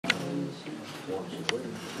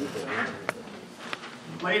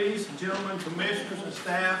Ladies and gentlemen, commissioners and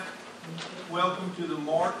staff, welcome to the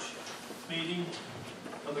March meeting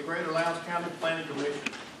of the Greater Lowndes County Planning Commission.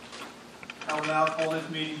 I will now call this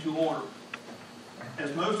meeting to order.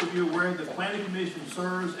 As most of you are aware, the Planning Commission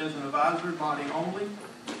serves as an advisory body only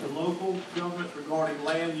to local governments regarding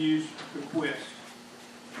land use requests.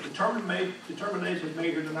 Determinations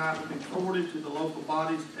made here tonight will be forwarded to the local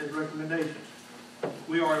bodies as recommendations.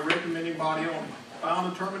 We are a recommending body only.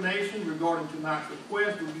 Final determination regarding tonight's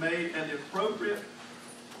request will be made at the appropriate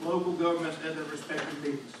local governments at their respective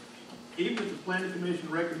meetings. Even if the Planning Commission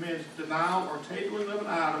recommends denial or tabling of an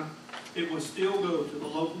item, it will still go to the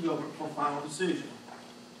local government for final decision.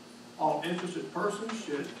 All interested persons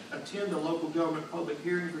should attend the local government public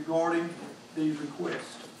hearings regarding these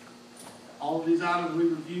requests. All of these items we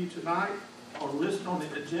review tonight are listed on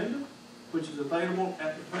the agenda, which is available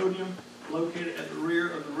at the podium located at the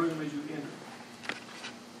rear of the room as you enter.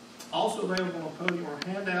 Also available on the podium are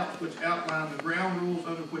handouts which outline the ground rules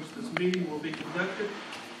under which this meeting will be conducted.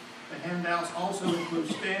 The handouts also include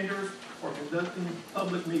standards for conducting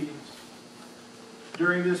public meetings.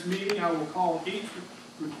 During this meeting, I will call each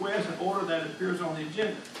request in order that appears on the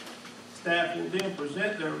agenda. Staff will then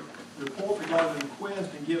present their report regarding the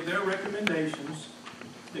request and give their recommendations.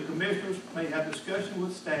 The commissioners may have discussion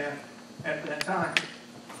with staff at that time.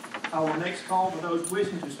 I will next call for those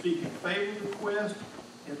wishing to speak in favor of the request,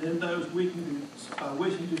 and then those wishing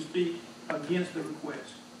to speak against the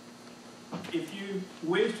request. If you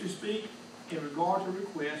wish to speak in regard to the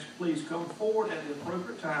request, please come forward at the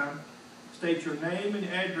appropriate time, state your name and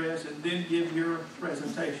address, and then give your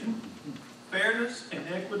presentation. Fairness and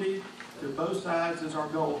equity to both sides is our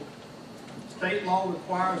goal. State law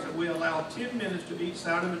requires that we allow 10 minutes to each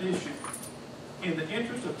side of an issue. In the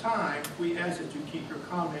interest of time, we ask that you keep your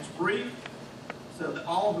comments brief so that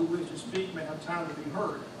all who wish to speak may have time to be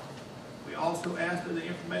heard. We also ask that the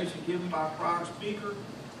information given by a prior speaker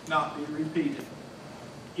not be repeated.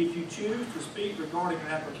 If you choose to speak regarding an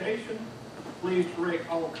application, please direct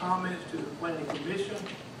all comments to the Planning Commission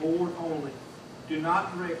board only. Do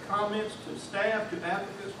not direct comments to staff, to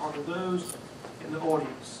applicants, or to those in the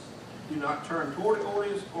audience. Do not turn toward the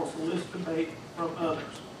audience or solicit debate from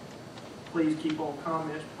others. Please keep all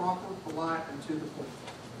comments proper, polite, and to the point.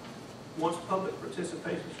 Once public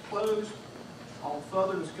participation is closed, all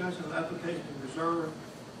further discussion of the application is reserved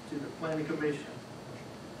to the Planning Commission.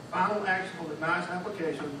 Final action on tonight's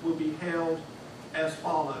application will be held as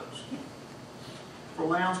follows. For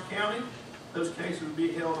Lowndes County, those cases will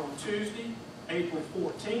be held on Tuesday, April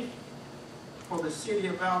 14th. For the city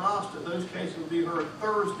of Valdosta, those cases will be heard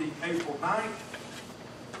Thursday, April 9th.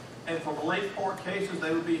 And for the Lake Park cases,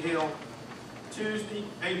 they will be held Tuesday,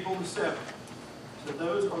 April the 7th. So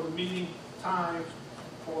those are the meeting times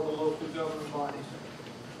for the local governing bodies.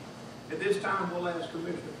 At this time, we'll ask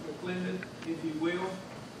Commissioner McClendon, if you will,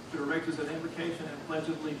 to direct us an invocation and pledge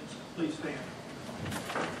of allegiance. Please stand.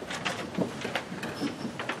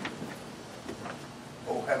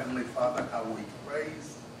 Oh, Heavenly Father, how we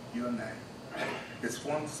praise your name. It's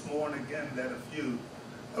once more and again that a few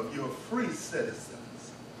of your free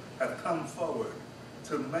citizens have come forward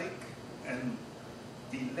to make and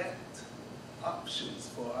elect options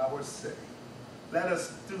for our city. Let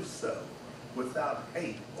us do so without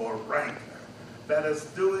hate or rancor. Let us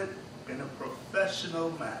do it in a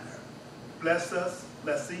professional manner. Bless us,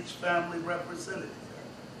 bless each family represented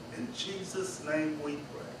here. In Jesus' name we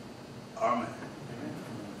pray. Amen.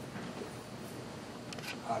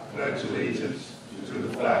 I pledge allegiance to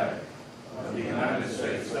the flag of the United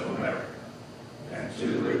States of America and to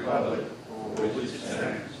the republic for which it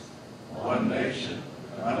stands, one nation,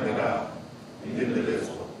 under God,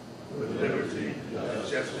 indivisible, with liberty and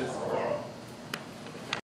justice for all.